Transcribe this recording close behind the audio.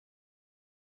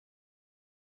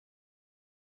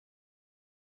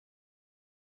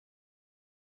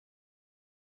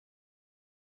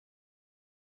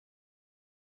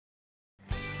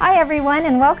Hi everyone,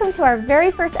 and welcome to our very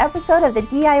first episode of the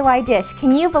DIY Dish.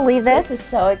 Can you believe this? This is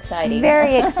so exciting.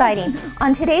 Very exciting.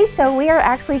 On today's show, we are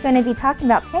actually going to be talking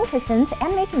about pincushions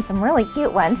and making some really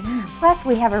cute ones. Plus,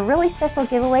 we have a really special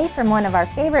giveaway from one of our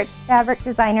favorite fabric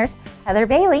designers, Heather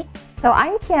Bailey. So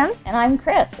I'm Kim. And I'm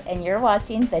Chris, and you're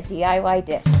watching the DIY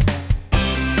Dish.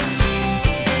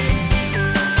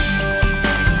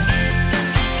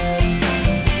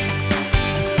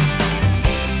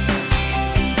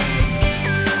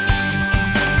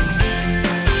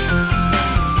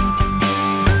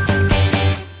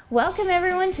 Welcome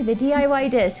everyone to the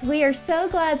DIY Dish. We are so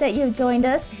glad that you've joined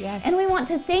us. Yes. And we want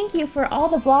to thank you for all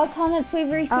the blog comments we've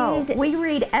received. Oh, we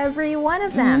read every one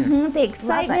of them. The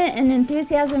excitement and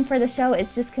enthusiasm for the show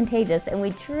is just contagious, and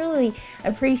we truly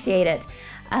appreciate it.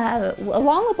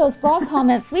 Along with those blog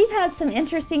comments, we've had some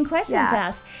interesting questions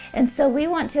asked, and so we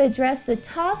want to address the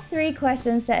top 3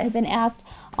 questions that have been asked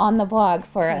on the blog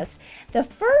for us. The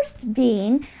first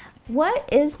being, what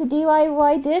is the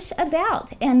DIY Dish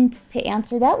about? And to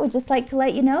answer that, we'd just like to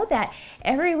let you know that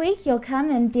every week you'll come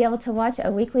and be able to watch a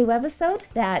weekly webisode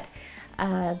that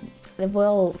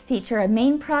will feature a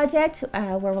main project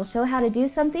where we'll show how to do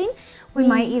something. We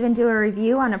might even do a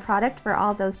review on a product for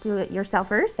all those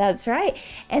do-it-yourselfers. That's right.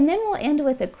 And then we'll end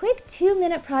with a quick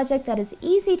 2-minute project that is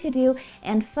easy to do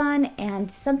and fun and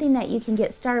something that you can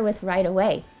get started with right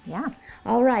away. Yeah.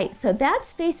 All right, so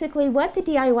that's basically what the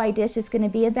DIY Dish is going to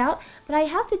be about, but I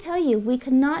have to tell you, we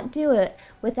could not do it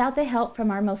without the help from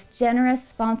our most generous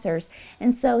sponsors.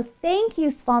 And so thank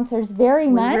you, sponsors, very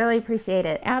much. We really appreciate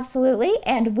it. Absolutely,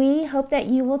 and we hope that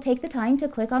you will take the time to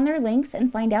click on their links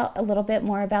and find out a little bit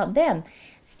more about them.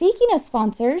 Speaking of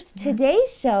sponsors,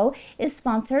 today's show is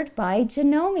sponsored by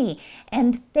Janome,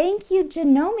 and thank you,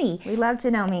 Janome. We love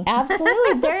Janome.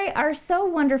 Absolutely. They are so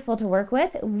wonderful to work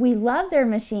with. We love their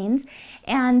machines,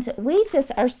 and we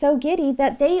just are so giddy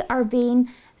that they are being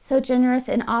so generous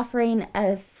in offering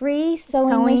a free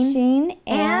sewing machine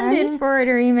and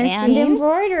embroidery machine. And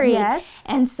embroidery. Yes.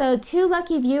 And so 2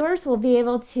 lucky viewers will be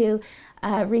able to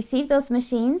receive those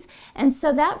machines. And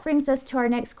so that brings us to our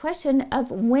next question of,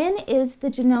 when is the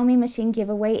Janome machine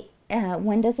giveaway?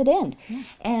 When does it end?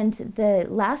 And the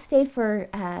last day for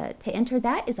to enter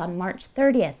that is on March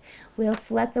 30th. We'll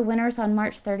select the winners on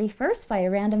March 31st by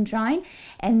a random drawing,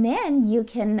 and then you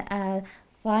can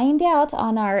find out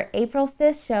on our April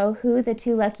 5th show who the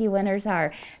 2 lucky winners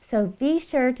are. So be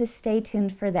sure to stay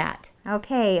tuned for that.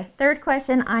 Okay, third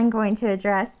question I'm going to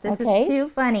address. This is too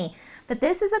funny. But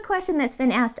this is a question that's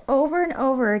been asked over and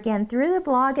over again through the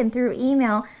blog and through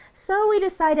email, so we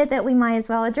decided that we might as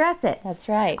well address it. That's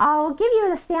right. I'll give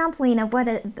you a sampling of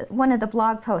what one of the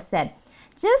blog posts said.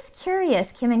 Just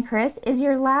curious, Kim and Chris, is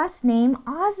your last name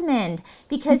Osmond?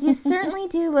 Because you certainly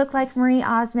do look like Marie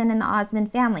Osmond and the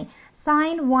Osmond family.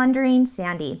 Signed, Wandering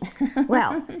Sandy.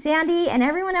 Well, Sandy and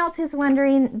everyone else who's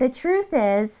wondering, the truth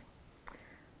is,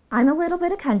 I'm a little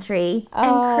bit of country,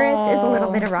 and Chris is a little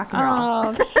bit of rock and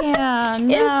roll. Oh, Kim,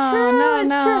 no, It's true, it's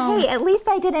no. true. Hey, at least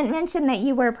I didn't mention that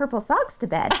you wear purple socks to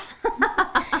bed.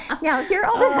 Now, if you're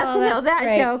old enough to know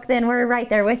that joke, then we're right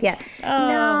there with you.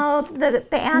 No, the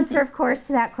answer, of course,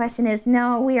 to that question is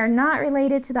no, we are not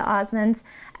related to the Osmonds.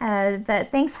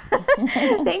 But thanks,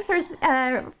 thanks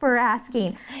for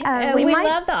asking. We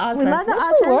love the Osmonds. We love the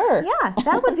Osmonds. Yeah,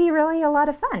 that would be really a lot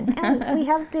of fun. And we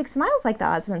have big smiles like the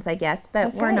Osmonds, I guess,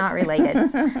 but we're not related.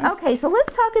 Okay, so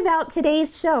let's talk about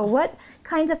today's show. What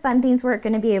kinds of fun things we're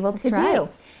going to be able to do.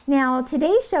 Now,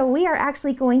 today's show, we are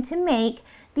actually going to make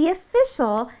the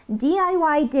official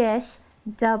DIY Dish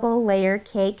double layer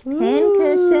cake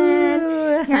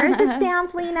pincushion. Here's a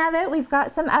sampling of it. We've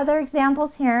got some other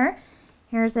examples here.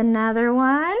 Here's another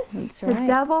one. It's a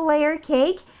double layer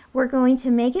cake. We're going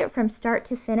to make it from start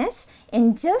to finish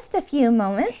in just a few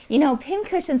moments. You know,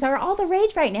 pincushions are all the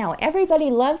rage right now. Everybody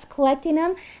loves collecting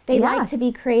them. They like to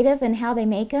be creative in how they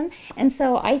make them. And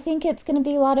so I think it's going to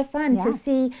be a lot of fun to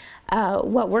see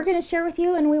what we're going to share with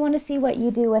you, and we want to see what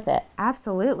you do with it.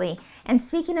 Absolutely. And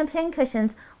speaking of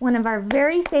pincushions, one of our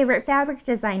very favorite fabric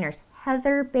designers,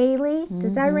 Heather Bailey,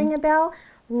 does that ring a bell?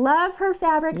 Love her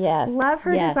fabric, love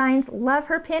her designs, love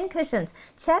her pin cushions.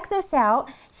 Check this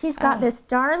out. She's got this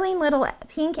darling little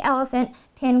pink elephant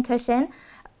pin cushion.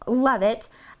 Love it.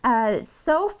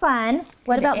 So fun.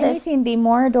 What about this? Anything be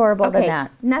more adorable than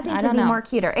that? Nothing could be more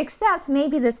cuter, except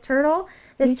maybe this turtle.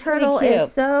 This turtle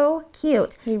is so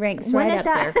cute. He ranks right up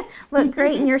there. Look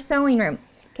great in your sewing room.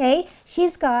 Okay,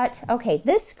 she's got,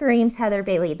 this screams Heather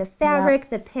Bailey. The fabric,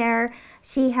 the pear.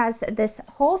 She has this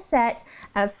whole set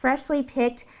of freshly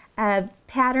picked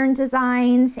pattern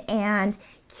designs and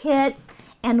kits.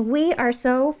 And we are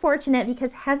so fortunate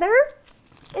because Heather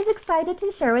is excited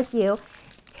to share with you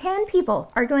 10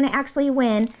 people are going to actually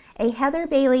win a Heather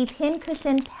Bailey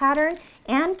pincushion pattern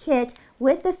and kit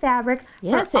with the fabric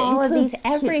yes, for all of these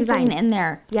everything in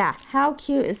there. Yeah. How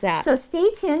cute is that? So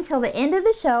stay tuned till the end of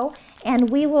the show, and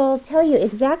we will tell you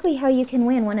exactly how you can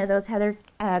win one of those Heather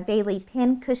Bailey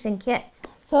pincushion kits.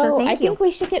 So thank you. think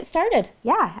we should get started.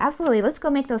 Yeah, absolutely. Let's go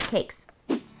make those cakes.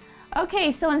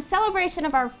 Okay, so in celebration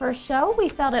of our first show, we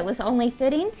felt it was only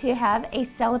fitting to have a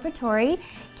celebratory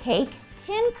cake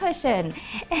pincushion.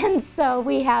 And so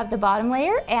we have the bottom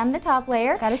layer and the top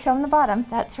layer. Got to show them the bottom.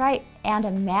 That's right, and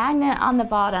a magnet on the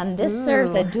bottom. This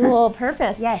serves a dual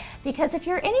purpose. Yes. Because if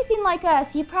you're anything like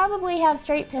us, you probably have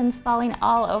straight pins falling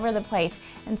all over the place.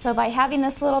 And so by having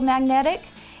this little magnetic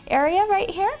area right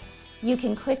here, you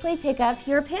can quickly pick up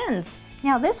your pins.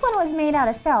 Now this one was made out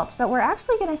of felt, but we're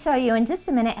actually going to show you in just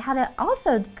a minute how to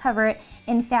also cover it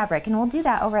in fabric, and we'll do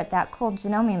that over at that cool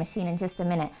Janome machine in just a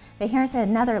minute. But here's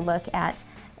another look at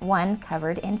one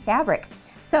covered in fabric.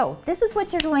 So this is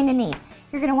what you're going to need.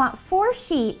 You're going to want 4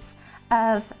 sheets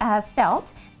of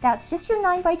felt. That's just your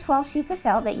 9 by 12 sheets of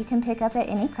felt that you can pick up at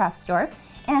any craft store.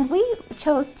 And we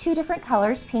chose 2 different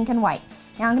colors, pink and white.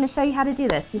 Now I'm going to show you how to do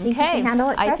this. You think you can handle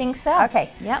it, Chris? I think so.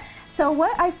 Okay. Yep. So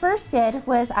what I first did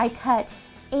was I cut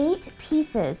 8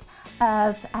 pieces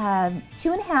of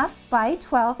 2.5 by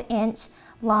 12 inch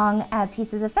long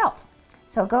pieces of felt.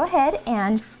 So go ahead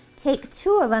and take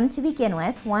 2 of them to begin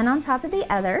with, one on top of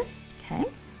the other. Okay.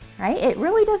 Right? It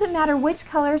really doesn't matter which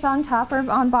color's on top or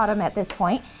on bottom at this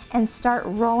point, and start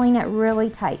rolling it really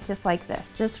tight, just like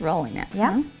this. Just rolling it.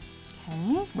 Yeah.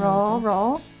 Okay. Roll,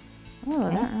 roll.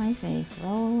 Oh, that reminds me.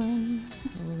 Rolling,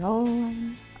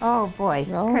 rolling. Oh boy,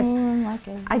 Chris, like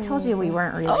a I told you we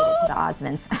weren't related to the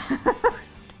Osmonds.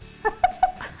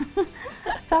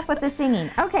 Stop with the singing.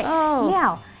 Okay,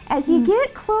 now as you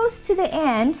get close to the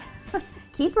end,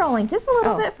 keep rolling just a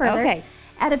little bit further. Okay.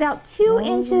 At about 2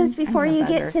 inches before you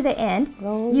get to the end,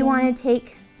 you want to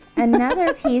take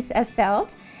another piece of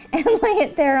felt and lay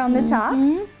it there on the top.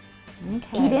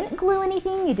 Okay. You didn't glue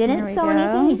anything, you didn't sew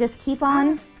anything, you just keep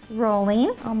on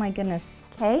rolling. Oh my goodness.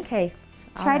 Okay. Okay.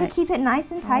 Try to keep it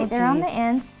nice and tight there on the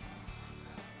ends.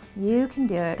 You can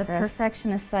do it, The Chris.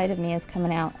 perfectionist side of me is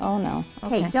coming out. Oh no.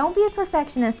 Okay, don't be a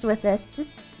perfectionist with this.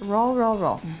 Just roll, roll,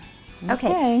 roll.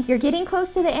 Okay, you're getting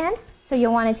close to the end, so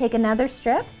you'll want to take another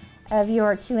strip of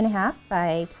your 2.5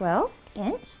 by 12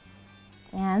 inch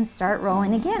and start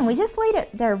rolling again. We just laid it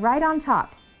there right on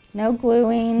top. No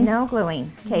gluing. No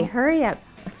gluing. Okay, hurry up.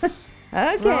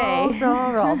 Okay. Roll,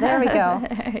 roll, roll. There we go.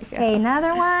 Okay,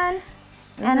 another one.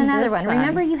 And another one. fun?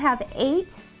 Remember, you have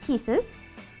 8 pieces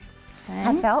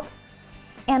of felt.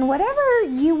 And whatever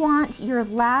you want your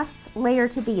last layer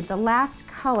to be, the last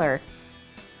color,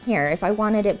 here, if I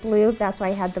wanted it blue, that's why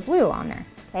I had the blue on there,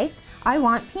 okay? I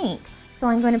want pink, so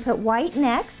I'm going to put white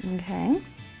next. Okay.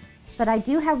 But I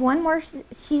do have one more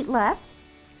sheet left,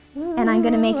 and I'm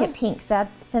going to make it pink,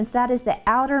 since that is the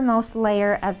outermost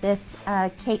layer of this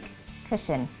cake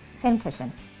cushion, pin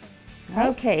cushion.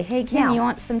 Okay, hey Kim, Now- you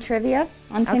want some trivia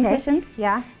on pin cushions?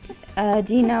 Yeah?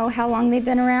 Do you know how long they've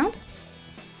been around?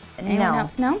 Anyone No.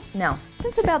 else know? No.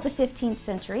 Since about the 15th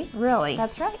century. Really?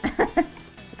 That's right.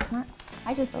 She's smart.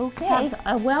 I just Okay. have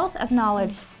a wealth of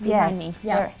knowledge behind me.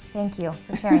 There. Thank you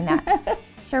for sharing that.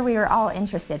 Sure, we were all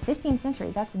interested. 15th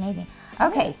century, that's amazing.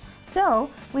 Okay, Yes. so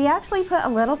we actually put a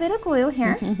little bit of glue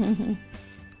here.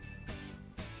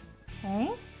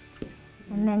 Okay,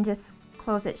 and then just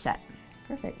close it shut.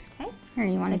 Perfect. Okay. Here,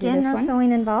 you want to do Again, this no one?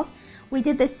 sewing involved. We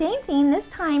did the same thing this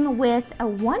time with a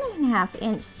 1.5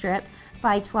 inch strip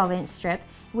by 12 inch strip.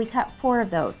 We cut 4 of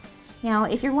those. Now,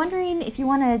 if you're wondering, if you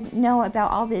want to know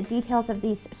about all the details of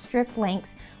these strip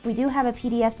lengths, we do have a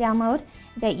PDF download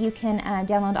that you can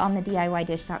download on the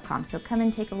DIYdish.com. So come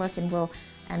and take a look, and we'll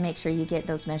make sure you get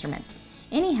those measurements.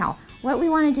 Anyhow, what we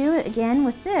want to do again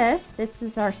with this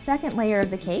is our second layer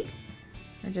of the cake.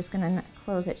 We're just going to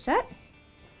close it shut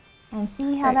and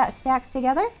see how that stacks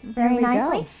together very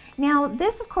nicely. Now,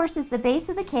 this, of course, is the base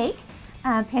of the cake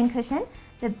pin cushion.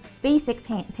 The basic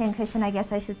pin cushion, I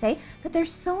guess I should say, but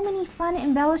there's so many fun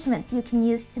embellishments you can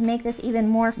use to make this even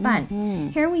more fun.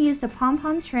 Here we used a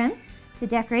pom-pom trim to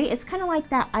decorate. It's kind of like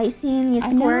that icing you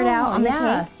squirt out on the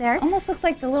cake there. Almost looks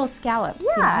like the little scallops.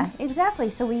 Yeah, exactly.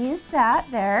 So we used that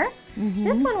there.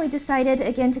 This one we decided,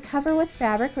 again, to cover with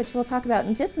fabric, which we'll talk about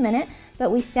in just a minute, but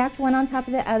we stacked one on top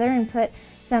of the other and put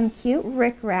some cute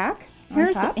rickrack.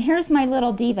 Here's my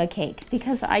little diva cake,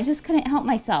 because I just couldn't help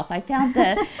myself. I found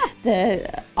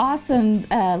the awesome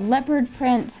leopard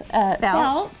print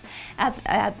felt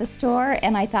at the store,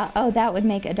 and I thought, oh, that would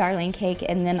make a darling cake.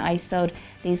 And then I sewed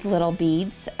these little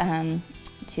beads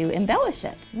to embellish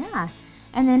it. Yeah.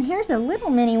 And then here's a little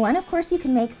mini one. Of course, you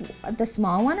can make the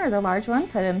small one or the large one,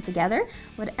 put them together,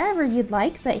 whatever you'd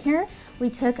like. But here we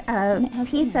took a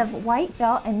piece of white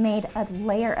felt and made a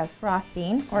layer of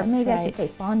frosting, or maybe I should say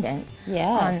fondant,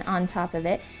 on top of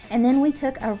it. And then we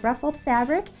took a ruffled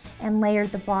fabric and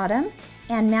layered the bottom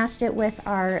and matched it with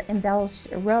our embellished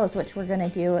rose, which we're going to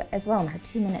do as well in our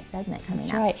 2-minute segment coming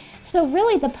up. That's right. So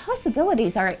really the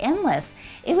possibilities are endless.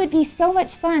 It would be so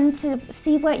much fun to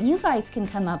see what you guys can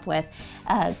come up with.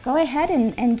 Go ahead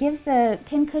and give the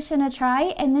pincushion a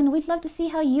try, and then we'd love to see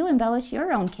how you embellish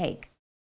your own cake.